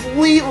 it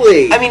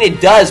completely. I mean, it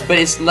does, but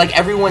it's like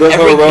every The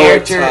character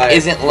heroic type,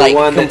 isn't the like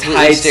one that completely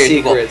hides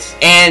stereotypical. secrets.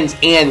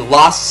 And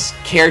Lost's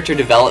character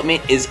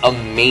development is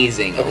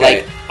amazing. Okay,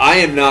 Like, I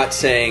am not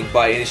saying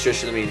by any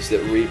stretch of the means that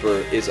Reaper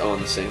is on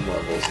the same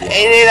level as Lost.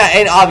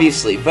 and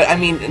obviously, but I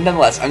mean,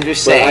 nonetheless, I'm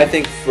just But saying. I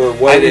think for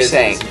what I'm it just is,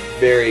 saying. it's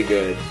very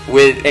good.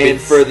 with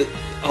For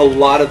a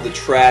lot of the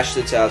trash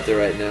that's out there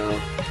right now,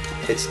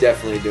 it's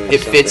definitely doing.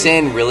 it fits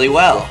in really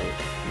well.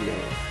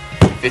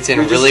 Fits in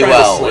really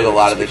well with a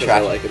lot of the trash. I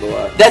like it a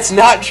lot. That's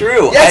not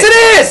true. Yes,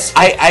 it is.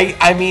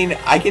 I mean,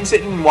 I can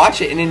sit and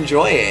watch it and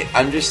enjoy it.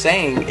 I'm just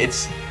saying,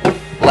 it's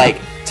like,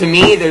 to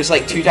me, there's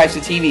like two types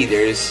of TV.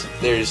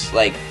 There's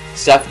like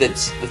stuff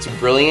that's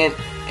brilliant,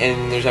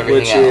 and there's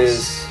everything Which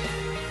else.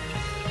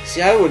 is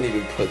See, I wouldn't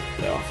even put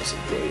The Office in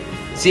brilliant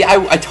anymore. See,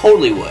 I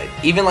totally would.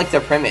 Even like the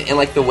premise and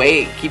like the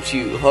way it keeps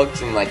you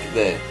hooked and like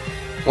the.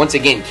 Once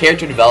again,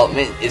 character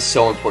development is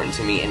so important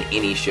to me in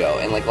any show,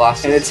 and like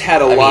Lost. And it's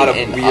had a lot of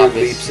weird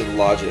leaps in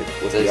logic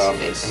with The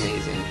Office. It's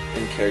amazing.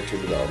 And character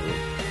development.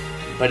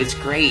 But it's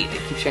great.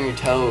 It keeps you on your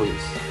toes.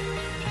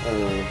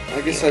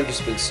 I guess I've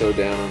just been so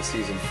down on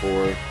season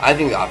 4. I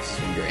think The Office has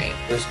been great.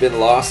 There's been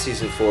Lost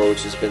season 4,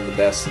 which has been the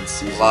best since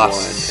season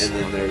Lost. 1, and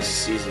then there's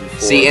season 4.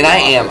 See, and of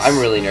The I'm Office.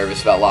 really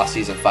nervous about Lost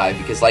season 5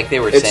 because, like they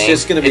were It's saying,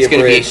 just gonna be it's a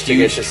going to be a bridge to get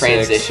huge to 6.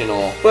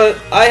 transitional. But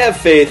I have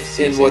faith in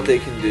season. what they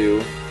can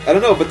do. I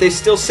don't know, but they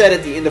still said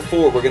at the end of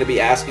 4, we're going to be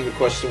asking the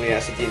question we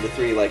asked at the end of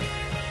 3, like,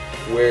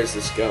 where's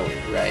this going?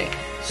 Right.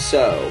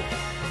 So,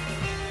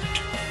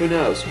 who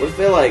knows? What if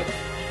they, like,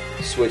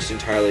 switched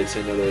entirely to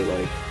another,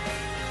 like...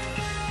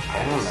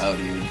 I don't know,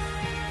 dude.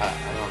 I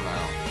don't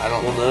know. I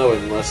don't We'll know. know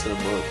in less than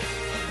a month.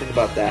 Think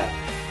about that.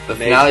 The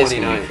May finale's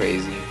going to 29th. be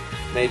crazy.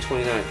 May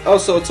 29th. Oh,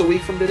 so it's a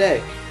week from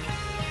today.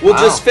 We'll Wow.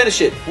 just finish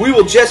it. We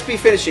will just be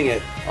finishing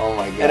it. Oh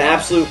my god. An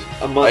absolute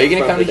a month. Are you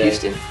going to from come to today.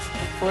 Houston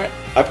for it?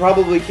 I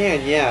probably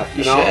can. Yeah.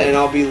 You and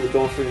I'll should. be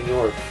going for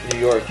New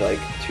York, like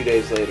 2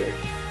 days later.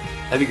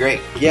 That'd be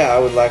great. Yeah,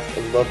 I'd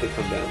love to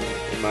come down there.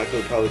 And Michael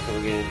would probably come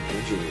again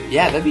in June.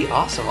 Yeah, that'd be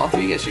awesome. All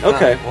three of you guys should come.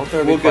 Okay. We'll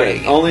throw a Well, big party good.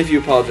 again. Only if you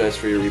apologize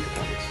for your Reaper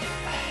comments.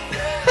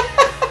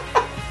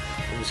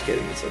 I'm just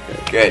kidding. It's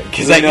okay. Good,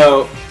 because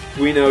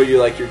We know you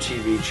like your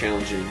TV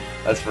challenging.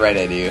 That's right,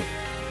 I do.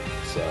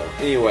 So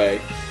anyway,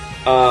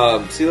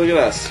 see, look at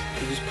us.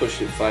 We just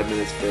pushed it 5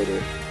 minutes further.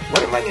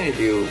 What am I going to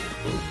do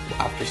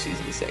after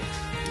season 6?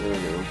 I don't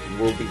know.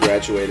 We'll be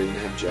graduated and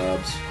have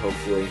jobs,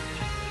 hopefully.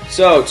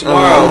 So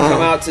tomorrow,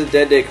 come out to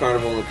Dead Day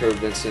Carnival in the Curve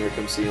Event Center.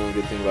 Come see the only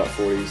good thing about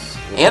 40s.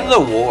 And The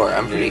War.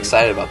 I'm pretty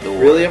excited about The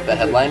War. Really? The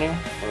headliner.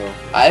 Oh,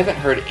 I haven't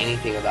heard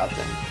anything about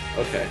them.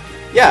 okay.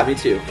 Yeah, me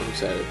too. I'm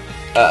excited.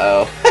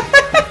 Uh-oh.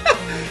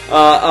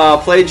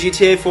 Play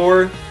GTA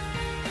 4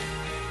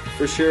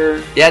 for sure.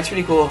 Yeah, it's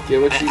pretty cool. Yeah,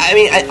 what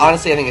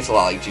honestly, I think it's a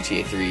lot like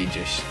GTA 3.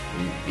 Just,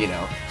 you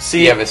know,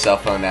 See, you have a cell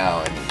phone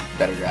now and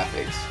better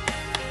graphics.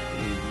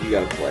 you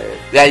gotta play it.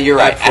 Yeah, you're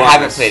right. I haven't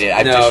promise. played it.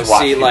 I've no, just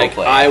watched see, people like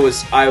play I it.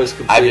 was watched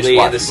completely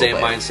in the people same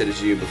play it. mindset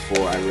as you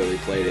before I really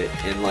played it,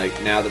 and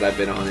like now that I've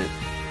been on it,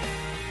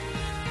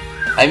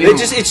 I mean,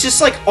 it's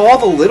just like all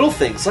the little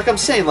things. Like I'm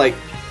saying, like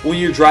when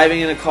you're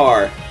driving in a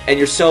car and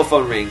your cell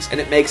phone rings and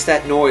it makes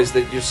that noise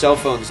that your cell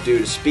phones do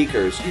to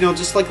speakers. You know,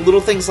 just like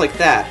little things like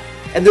that.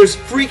 And there's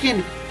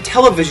freaking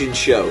television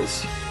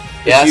shows Yeah,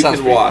 that that you sounds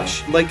can pretty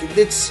watch. Like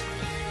it's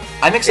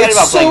I'm excited it's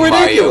about so playing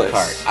ridiculous.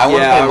 Mario Kart. I want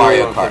to Yeah, play I Mario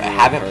really wanna Kart. play I Mario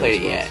haven't Kart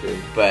played as it well, yet, too.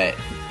 but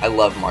I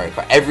love Mario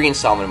Kart. Every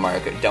installment of Mario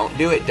Kart. Don't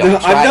do it. Don't No,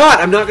 try.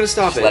 I'm not going to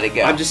stop Just it. let it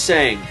go. I'm just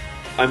saying.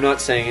 I'm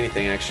not saying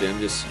anything, actually. I'm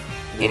just...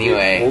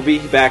 Anyway. We'll be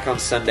back on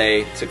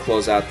Sunday to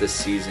close out this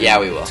season. Yeah,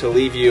 we will. To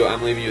leave you,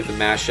 I'm leaving you with a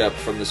mashup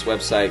from this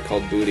website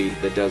called Booty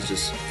that does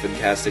just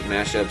fantastic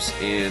mashups.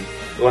 And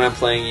the one I'm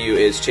playing you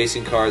is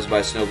Chasing Cars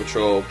by Snow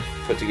Patrol,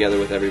 put together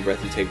with Every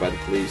Breath You Take by the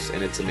Police,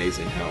 and it's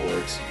amazing how it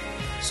works.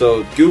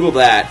 So Google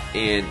that,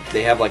 and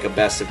they have like a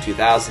best of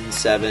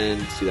 2007,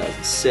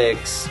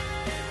 2006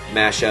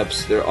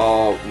 mashups. They're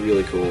all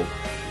really cool.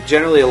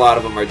 Generally, a lot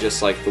of them are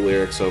just like the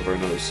lyrics over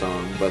another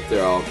song, but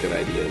they're all good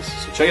ideas.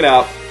 So check it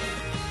out.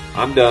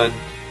 I'm done.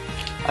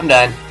 I'm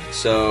done.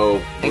 So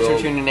Thanks for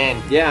tuning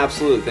in. Yeah,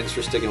 absolutely. Thanks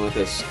for sticking with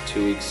us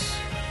 2 weeks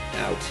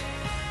out.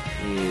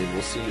 And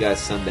we'll see you guys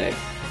Sunday.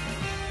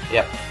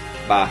 Yep.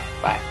 Bye.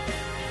 Bye.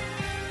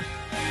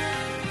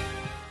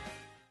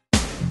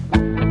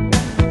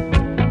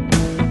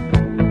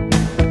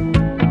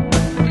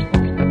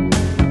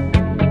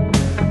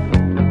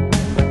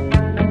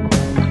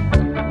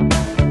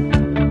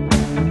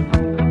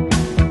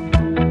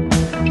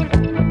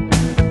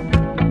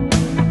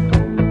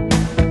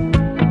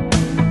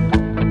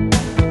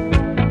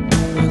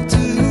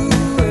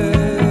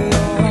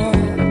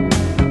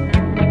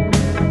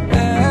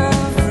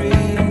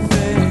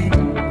 Everything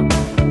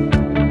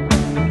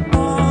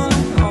on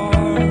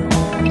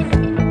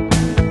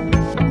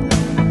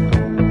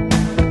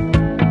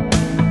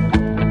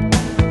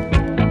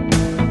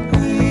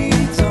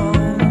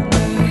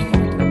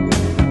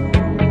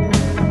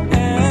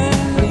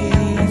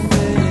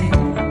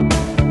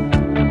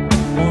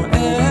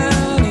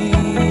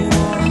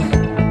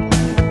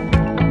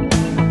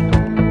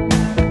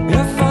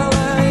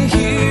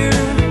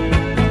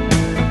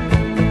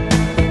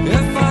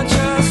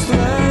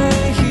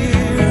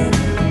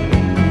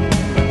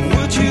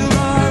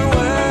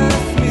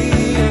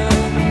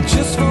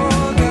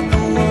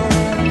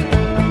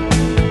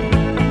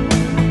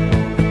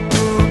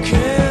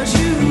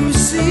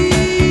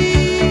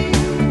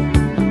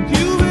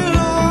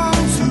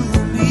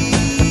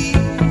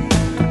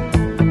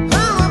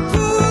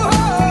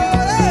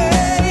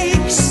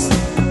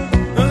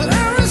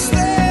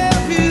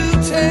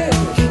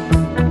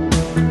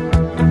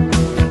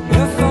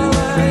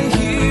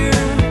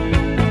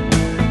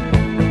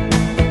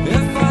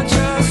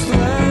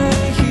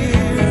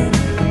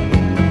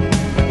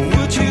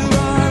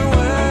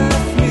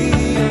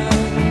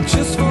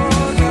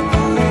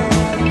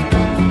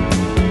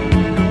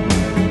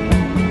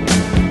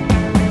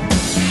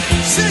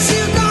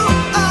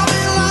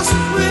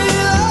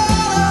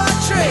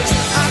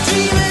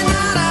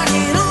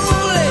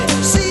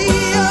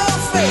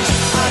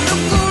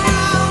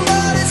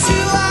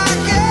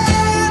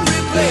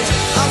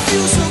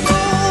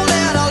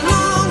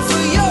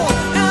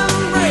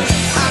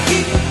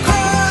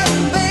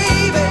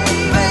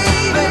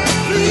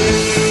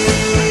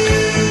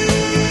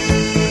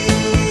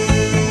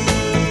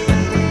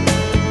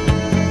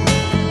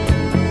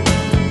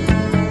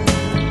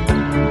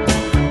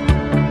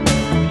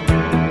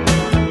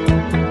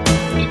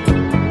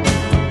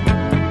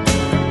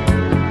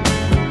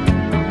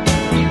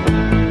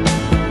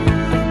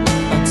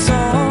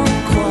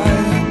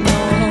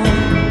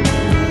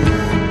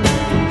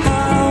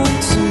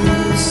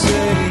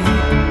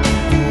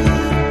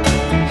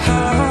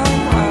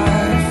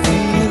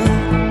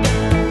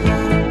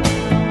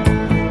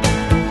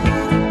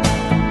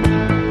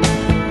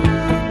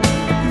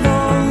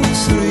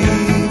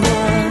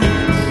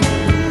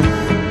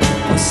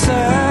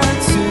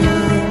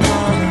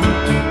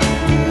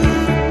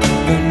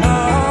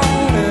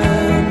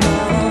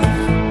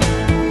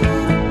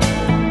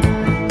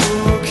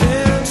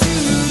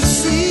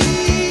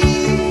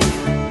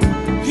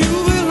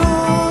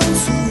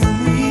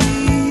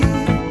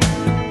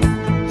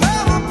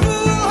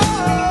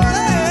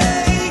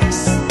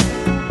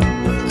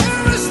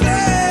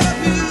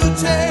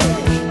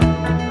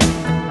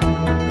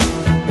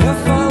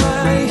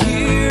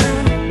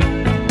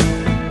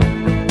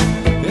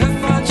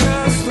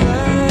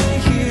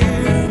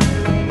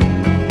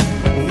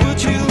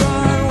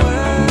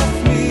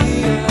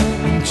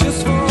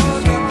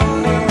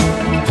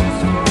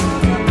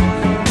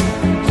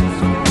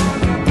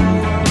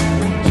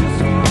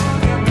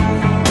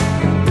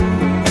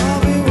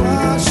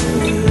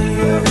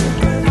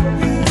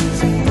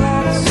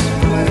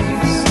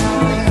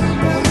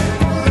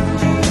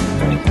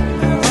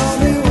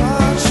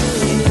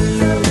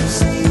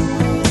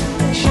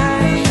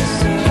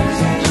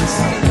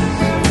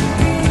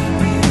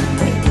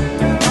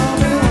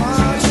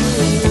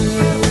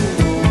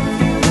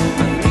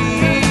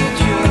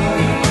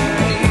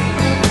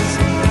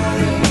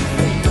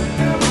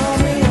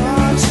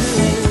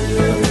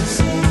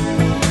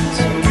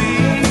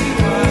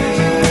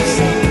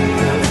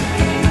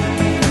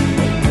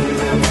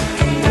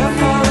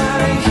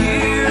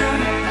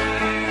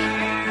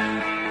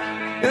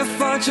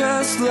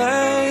just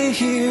lay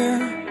here?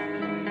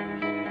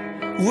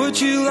 Would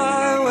you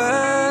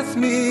lie with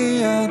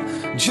me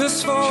and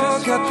just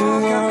forget the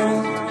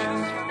world?